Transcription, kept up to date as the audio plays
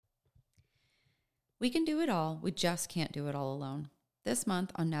We can do it all, we just can't do it all alone. This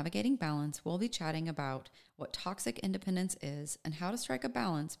month on Navigating Balance, we'll be chatting about what toxic independence is and how to strike a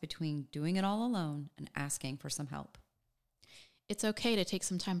balance between doing it all alone and asking for some help. It's okay to take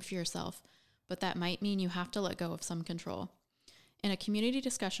some time for yourself, but that might mean you have to let go of some control. In a community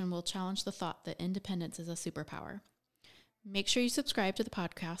discussion, we'll challenge the thought that independence is a superpower. Make sure you subscribe to the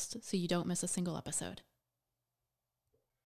podcast so you don't miss a single episode.